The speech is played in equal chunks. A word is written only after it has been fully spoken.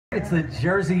It's the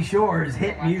Jersey Shore's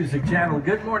hit music channel.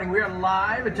 Good morning. We are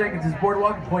live at Jenkinson's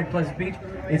Boardwalk in Point Pleasant Beach.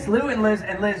 It's Lou and Liz.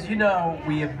 And Liz, you know,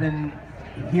 we have been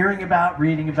hearing about,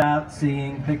 reading about,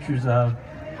 seeing pictures of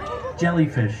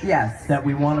jellyfish. Yes. That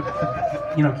we want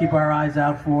to, keep our eyes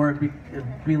out for, be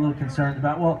a little concerned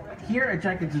about. Well, here at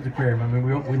Jenkinson's Aquarium, I mean,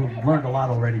 we've learned a lot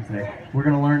already today. We're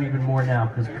going to learn even more now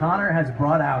because Connor has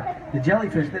brought out the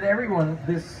jellyfish that everyone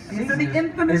this season the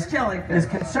infamous jellyfish is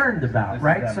concerned about,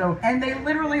 right? So, and they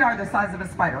literally are the size of a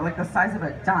spider, like the size of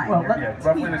a dime. Well, yeah,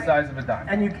 roughly the size of a dime.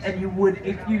 And you would,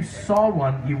 if you saw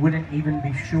one, you wouldn't even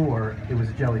be sure it was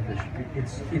a jellyfish.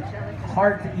 It's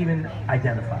hard to even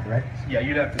identify, right? Yeah,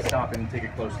 you'd have to stop and take a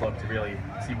close look to really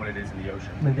see what it is in the ocean.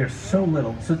 I mean, they're so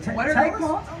little. So what are they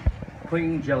called?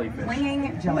 Clinging jellyfish.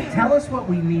 Clinging jellyfish. Tell us what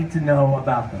we need to know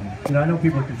about them. I know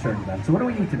people are concerned about them. So what do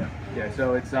we need to know? Yeah,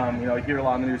 so it's I hear a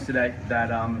lot in the news today that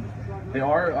they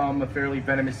are a fairly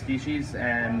venomous species,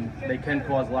 and they can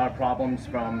cause a lot of problems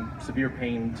from severe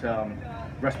pain to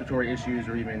respiratory issues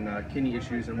or even kidney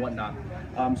issues and whatnot.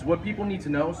 So what people need to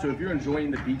know, so if you're enjoying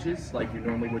the beaches like you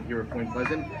normally would here at Point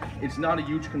Pleasant, it's not a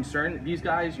huge concern. These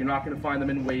guys, you're not going to find them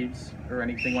in waves or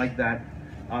anything like that.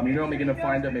 You're normally going to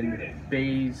find them in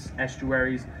bays,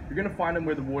 estuaries. You're going to find them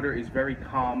where the water is very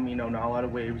calm, not a lot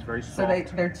of waves, very soft.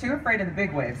 So they're too afraid of the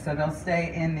big waves, so they'll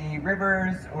stay in the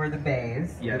rivers or the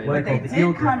bays. Yeah, but they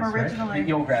did come originally.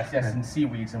 The eelgrass, yes, and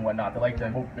seaweeds and whatnot.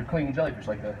 They're clinging jellyfish,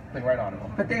 like the thing right on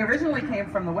them. But they originally came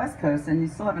from the West Coast, and you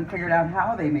still haven't figured out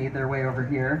how they made their way over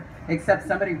here, except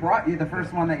somebody brought you the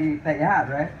first one that you had,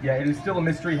 right? Yeah, it is still a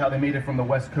mystery how they made it from the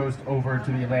West Coast over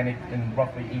to the Atlantic in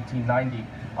roughly 1890.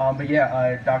 But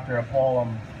yeah, Dr. Paul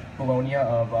Bologna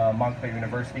of Montclair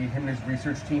University, him and his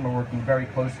research team are working very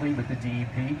closely with the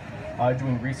DEP,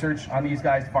 doing research on these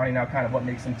guys, finding out kind of what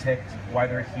makes them tick, why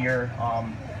they're here,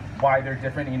 why they're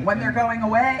different. When they're going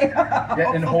away.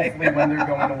 Yeah, and hopefully when they're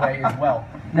going away as well.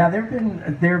 Now there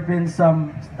have been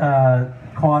some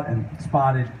caught and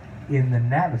spotted in the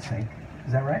Navasink.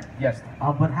 Is that right? Yes.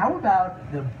 But how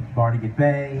about the Boardwalk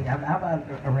Bay? How about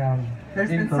around? There's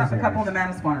been a couple in the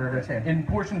Manasquan River too. In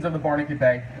portions of the Boardwalk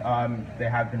Bay, they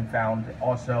have been found.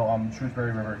 Also,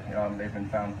 Shrewsbury River, they've been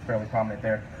found fairly prominent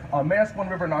there. Manasquan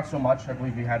River, not so much. I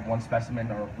believe we had one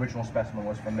specimen, or original specimen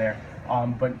was from there,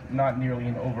 but not nearly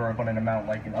an overabundant amount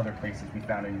like in other places we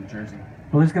found in New Jersey.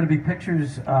 Well, there's going to be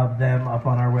pictures of them up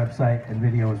on our website and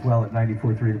video as well at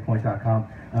 943thepoint.com.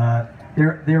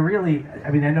 They're really,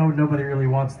 I mean, I know nobody really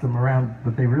wants them around,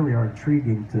 but they really are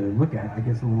intriguing to look at. I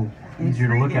guess a little easier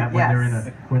to look at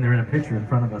when they're in a picture in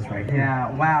front of us right here.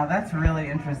 Yeah, wow, that's really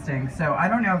interesting. So I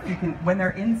don't know if you can, when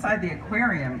they're inside the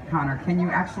aquarium, Connor, can you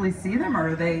actually see them, or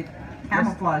are they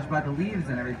camouflaged by the leaves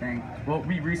and everything? Well,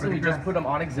 we recently just put them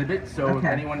on exhibit, so if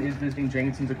anyone is visiting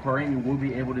Jenkinson's Aquarium, you will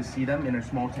be able to see them in a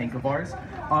small tank of ours.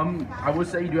 I would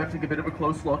say you do have to take a bit of a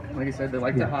close look. Like I said, they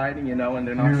like to hide, and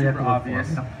they're not really super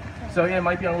obvious. So yeah, it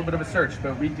might be on a little bit of a search,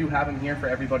 but we do have them here for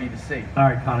everybody to see. All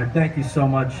right, Connor, thank you so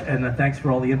much, and thanks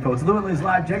for all the info. It's Lou and Liz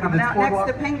live, Jenkinson's Boardwalk,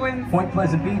 next to Penguins. Point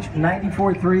Pleasant Beach,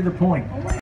 94.3 The Point.